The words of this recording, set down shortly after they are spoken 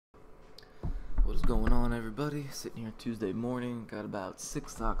What is going on, everybody? Sitting here Tuesday morning, got about 6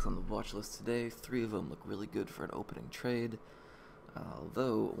 stocks on the watch list today. 3 of them look really good for an opening trade,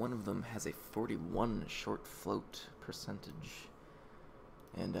 although one of them has a 41 short float percentage,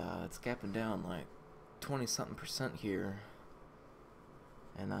 and it's gapping down like 20-something% here,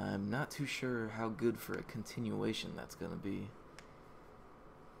 and I'm not too sure how good for a continuation that's going to be,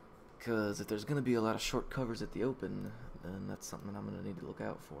 because if there's going to be a lot of short covers at the open, then that's something I'm going to need to look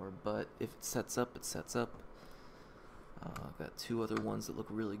out for. But if it sets up, it sets up. I've got 2 other ones that look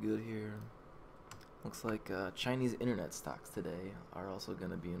really good here. Looks like Chinese internet stocks today are also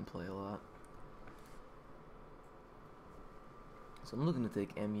going to be in play a lot. So I'm looking to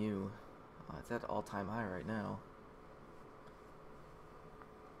take MU. It's at all-time high right now.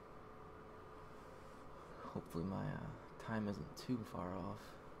 Hopefully my time isn't too far off.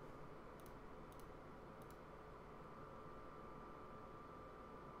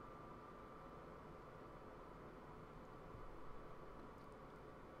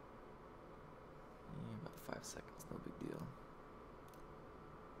 About 5 seconds, no big deal.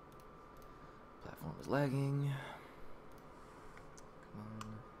 Platform is lagging. Come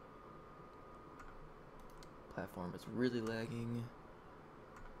on. Platform is really lagging.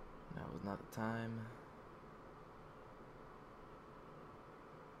 Now is not the time.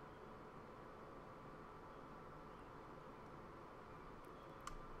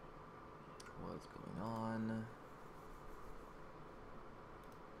 What's going on?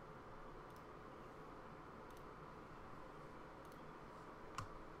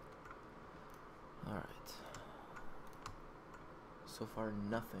 Alright. So far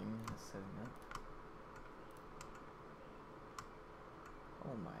nothing is setting up.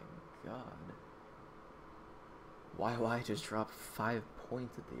 Oh my god. YY just dropped 5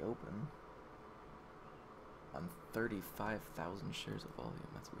 points at the open on 35,000 shares of volume.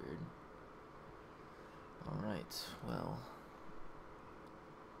 That's weird. Alright, well,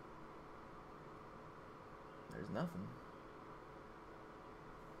 there's nothing.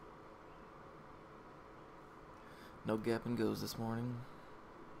 No gap and goes this morning.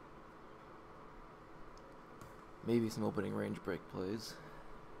 Maybe some opening range break plays.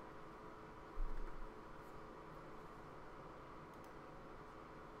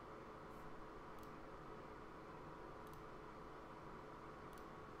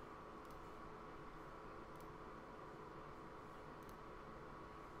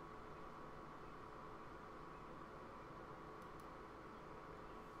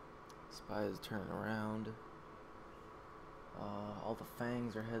 SPY is turning around. All the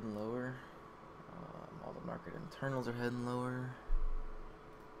fangs are heading lower. All the market internals are heading lower.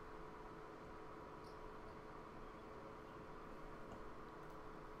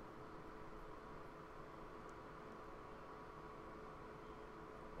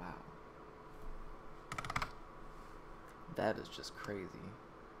 Wow. That is just crazy.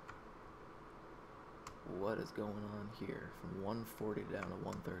 What is going on here? From 140 down to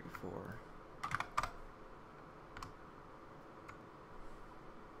 134.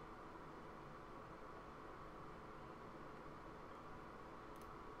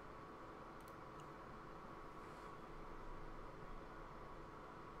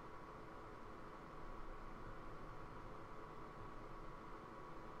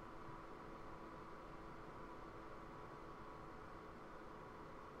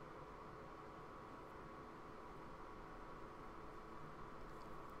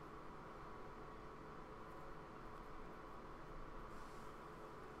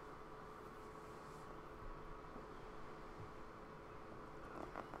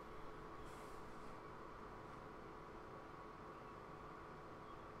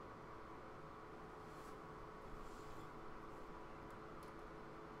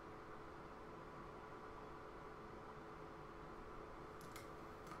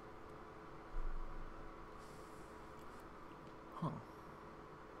 Huh.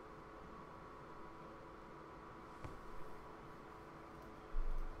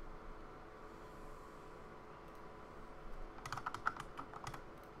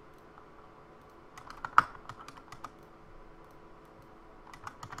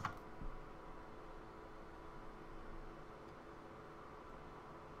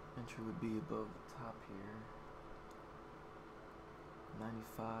 Entry would be above the top here.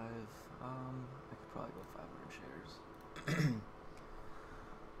 95. I could probably go 500 shares.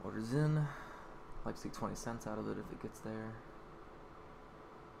 Orders in. Like to see 20 cents out of it if it gets there.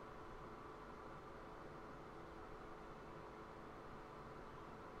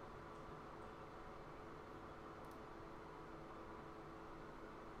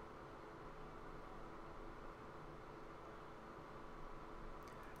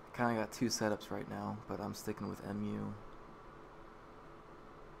 kind of got two setups right now, but I'm sticking with MU.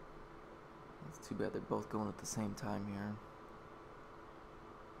 It's too bad they're both going at the same time here.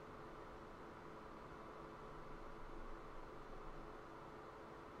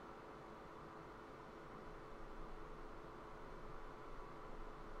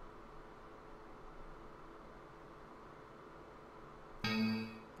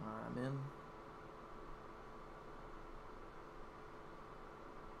 I'm in.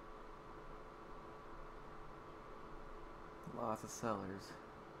 Lots of sellers.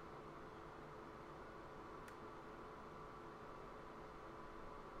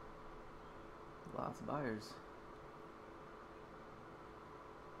 Lots of buyers.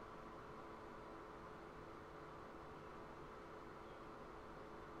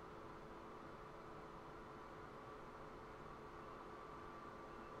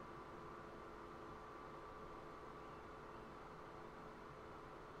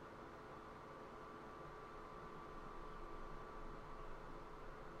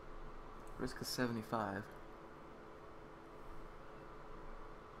 Risk is 75.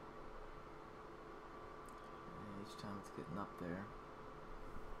 Each time it's getting up there.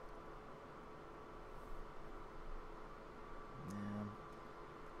 Yeah.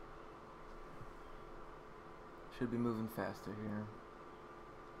 Should be moving faster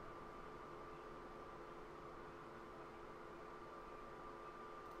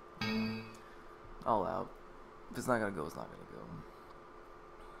here. All out. If it's not gonna go, it's not gonna go.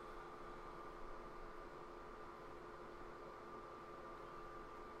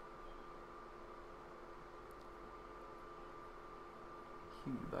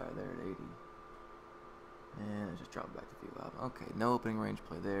 Huge buyer there at 80. And it just dropped back to VWAP. Okay, no opening range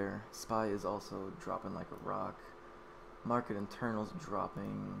play there. SPY is also dropping like a rock. Market internals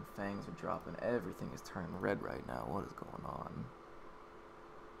dropping. Fangs are dropping. Everything is turning red right now. What is going on?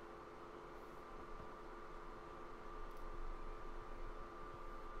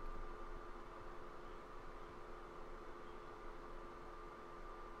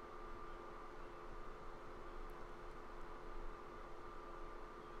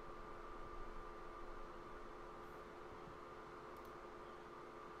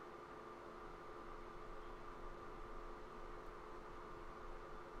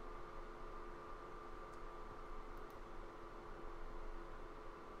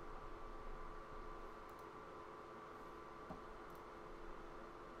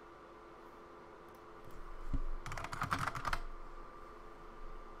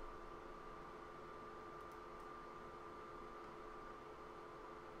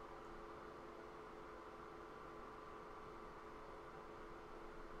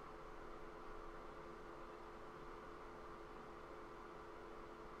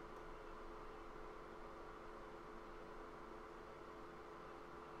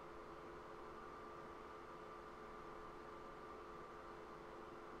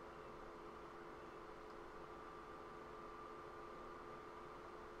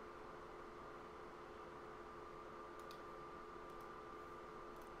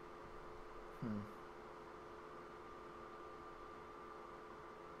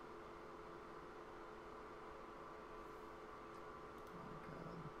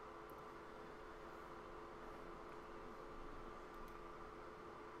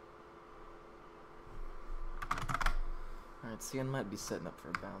 Alright, CN might be setting up for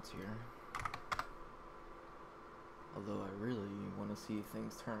a bounce here. Although I really want to see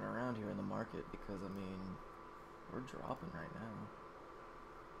things turn around here in the market because, I mean, we're dropping right now.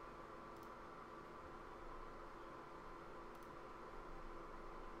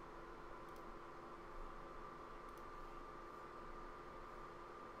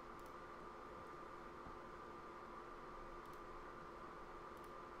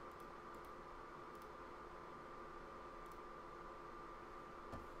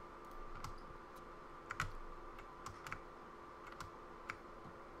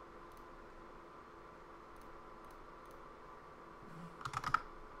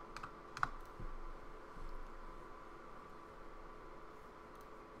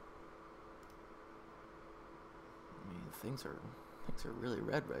 Things are really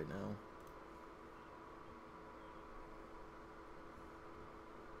red right now.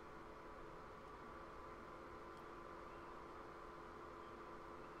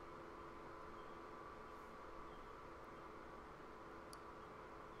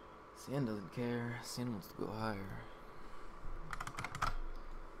 CN doesn't care. CN wants to go higher.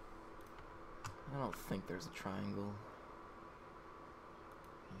 I don't think there's a triangle.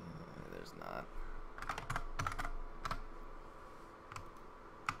 Yeah, there's not.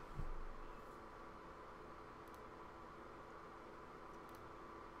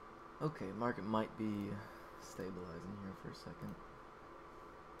 Okay, market might be stabilizing here for a second.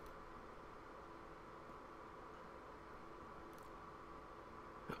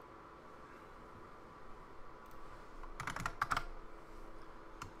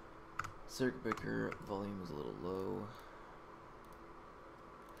 Circuit breaker volume is a little low.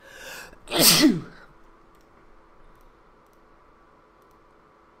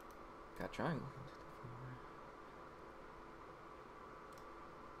 Got triangle.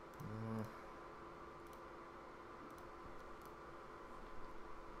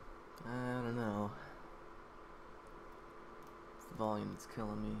 I don't know. It's the volume that's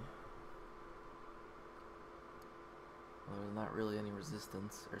killing me. Well, there's not really any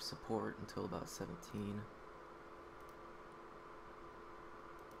resistance or support until about 17. I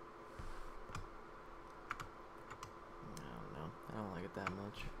don't know. I don't like it that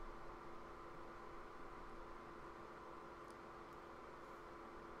much.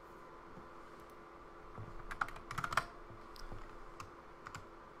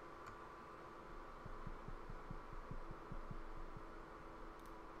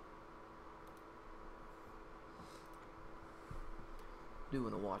 Do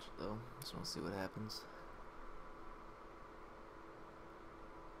want to watch it though. Just want to see what happens.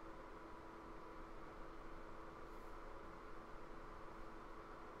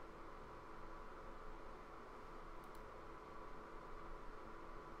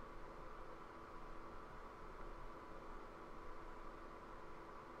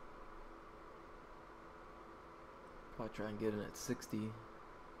 Probably try and get in at 60.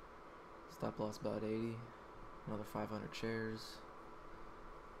 Stop loss about 80. Another 500 shares.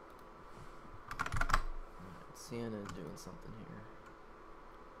 Sienna is doing something here.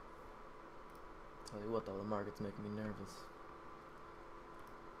 Tell you what though, the market's making me nervous.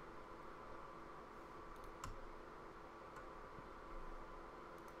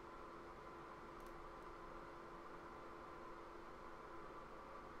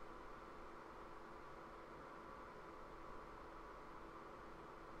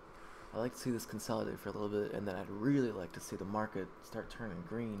 I like to see this consolidate for a little bit, and then I'd really like to see the market start turning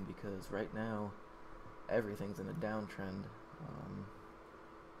green, because right now everything's in a downtrend.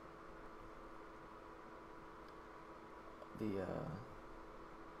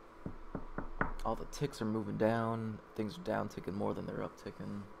 All the ticks are moving down. Things are down ticking more than they're up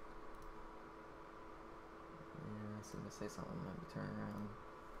ticking. Yeah, so I'm gonna say something might be turning around.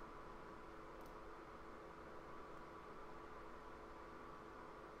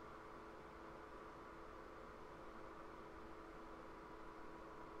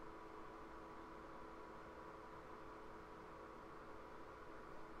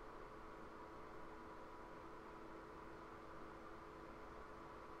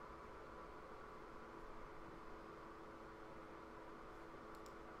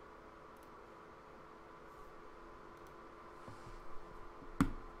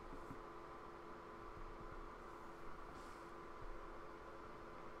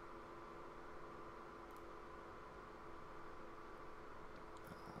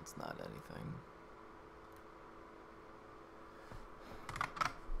 It's not anything.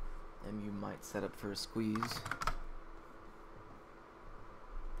 MU might set up for a squeeze.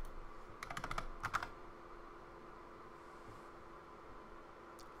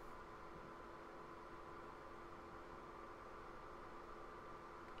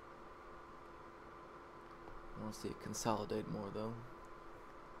 I want to see it consolidate more though.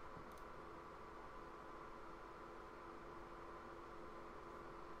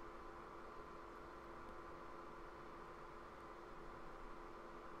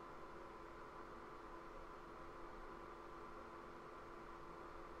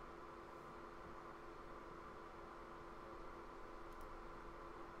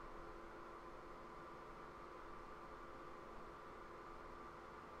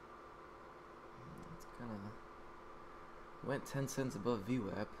 Went 10 cents above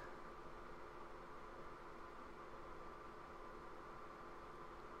VWAP.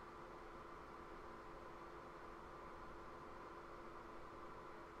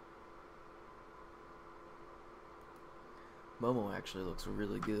 Momo actually looks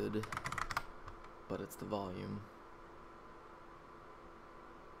really good, but it's the volume.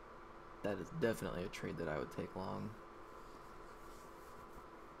 That is definitely a trade that I would take long.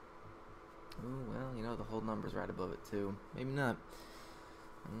 Oh, well, you know, the whole number's right above it too. Maybe not.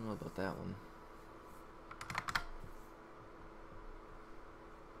 I don't know about that one.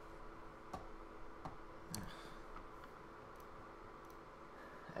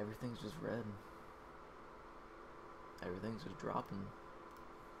 Everything's just red. Everything's just dropping.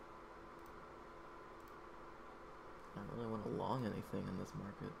 I don't really want to long anything in this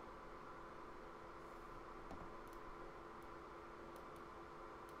market.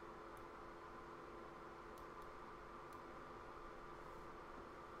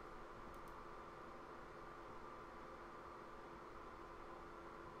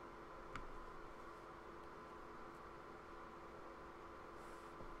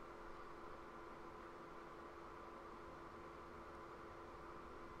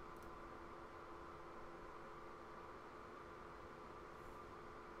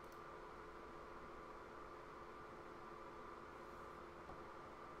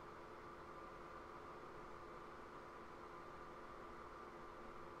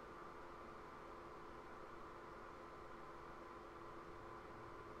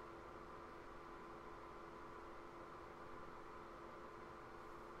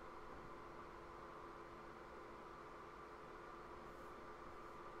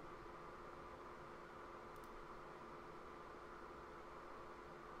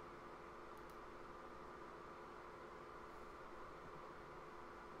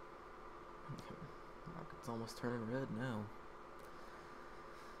 It's almost turning red now.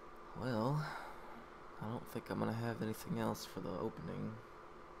 Well, I don't think I'm gonna have anything else for the opening.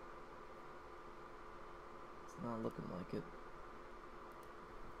 It's not looking like it.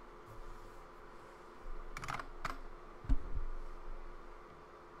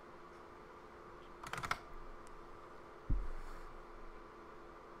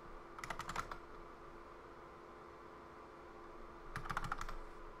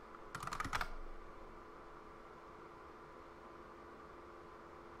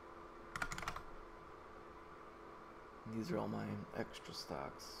 These are all my extra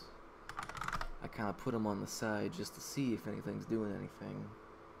stocks. I kind of put them on the side just to see if anything's doing anything.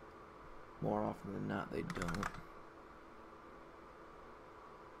 More often than not, they don't.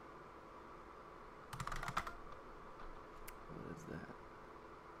 What is that?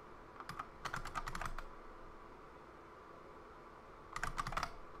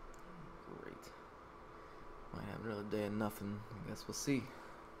 Great. Might have another day of nothing. I guess we'll see.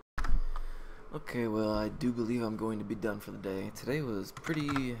 Okay, well, I do believe I'm going to be done for the day. Today was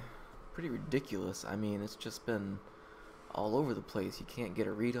pretty ridiculous. I mean, it's just been all over the place. You can't get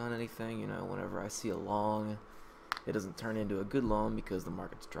a read on anything. You know, whenever I see a long, it doesn't turn into a good long because the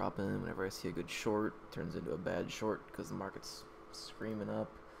market's dropping. Whenever I see a good short, it turns into a bad short because the market's screaming up.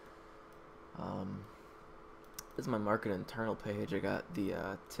 This is my market internal page. I got the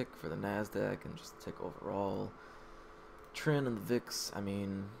tick for the NASDAQ and just tick overall. Trend and the VIX, I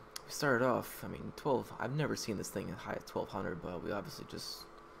mean, we started off, 12, I've never seen this thing as high as 1200, but we obviously just,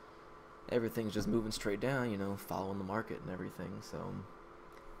 everything's just moving straight down, you know, following the market and everything, so,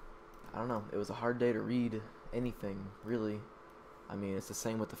 I don't know, it was a hard day to read anything, really. I mean, it's the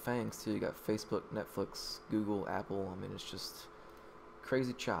same with the FANGs, too. You got Facebook, Netflix, Google, Apple, I mean, it's just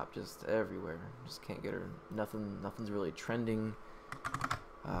crazy chop, just everywhere, just can't get her, nothing's really trending.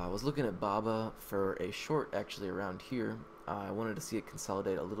 I was looking at BABA for a short, actually, around here. I wanted to see it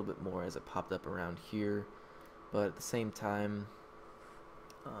consolidate a little bit more as it popped up around here, but at the same time,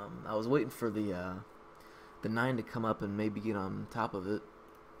 I was waiting for the 9 to come up and maybe get on top of it,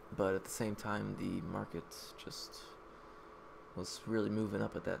 but at the same time, the market just was really moving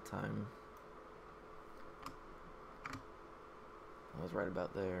up at that time. I was right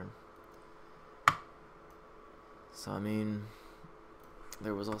about there. So, I mean,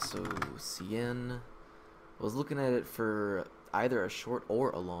 there was also CN. I was looking at it for either a short or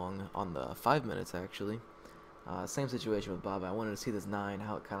a long on the 5 minutes, actually. Same situation with Baba. I wanted to see this 9,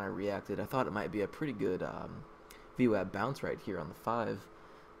 how it kind of reacted. I thought it might be a pretty good VWAP bounce right here on the 5,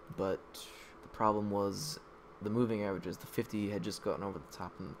 but the problem was the moving averages. The 50 had just gotten over the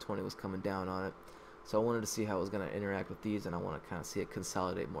top and the 20 was coming down on it. So I wanted to see how it was going to interact with these, and I want to kind of see it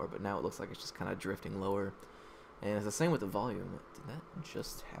consolidate more, but now it looks like it's just kind of drifting lower. And it's the same with the volume. Did that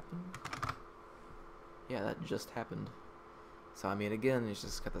just happen? Yeah, that just happened. So, I mean, again, it's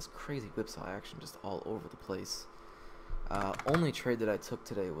just got this crazy whipsaw action just all over the place. Only trade that I took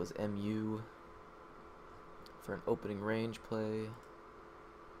today was MU for an opening range play.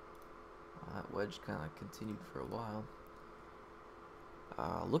 That wedge kind of continued for a while.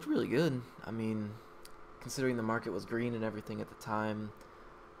 Looked really good. I mean, considering the market was green and everything at the time,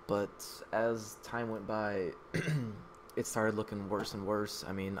 but as time went by, it started looking worse and worse.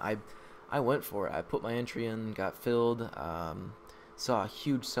 I mean, I went for it. I put my entry in, got filled, saw a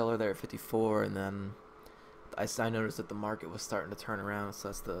huge seller there at 54, and then I noticed that the market was starting to turn around, so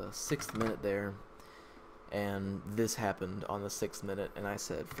that's the 6th minute there, and this happened on the 6th minute, and I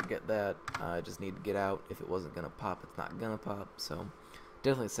said, forget that, I just need to get out. If it wasn't going to pop, it's not going to pop, so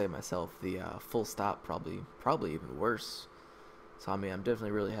definitely saved myself the full stop, probably even worse. So, I mean, I'm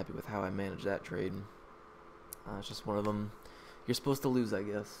definitely really happy with how I managed that trade. It's just one of them you're supposed to lose, I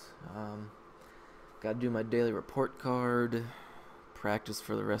guess. Got to do my daily report card, practice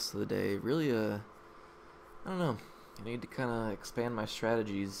for the rest of the day. Really, I don't know. I need to kind of expand my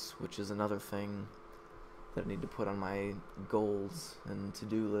strategies, which is another thing that I need to put on my goals and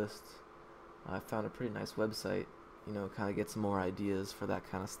to-do list. I found a pretty nice website, you know, kind of get some more ideas for that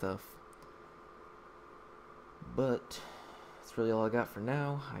kind of stuff. But that's really all I got for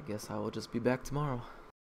now. I guess I will just be back tomorrow.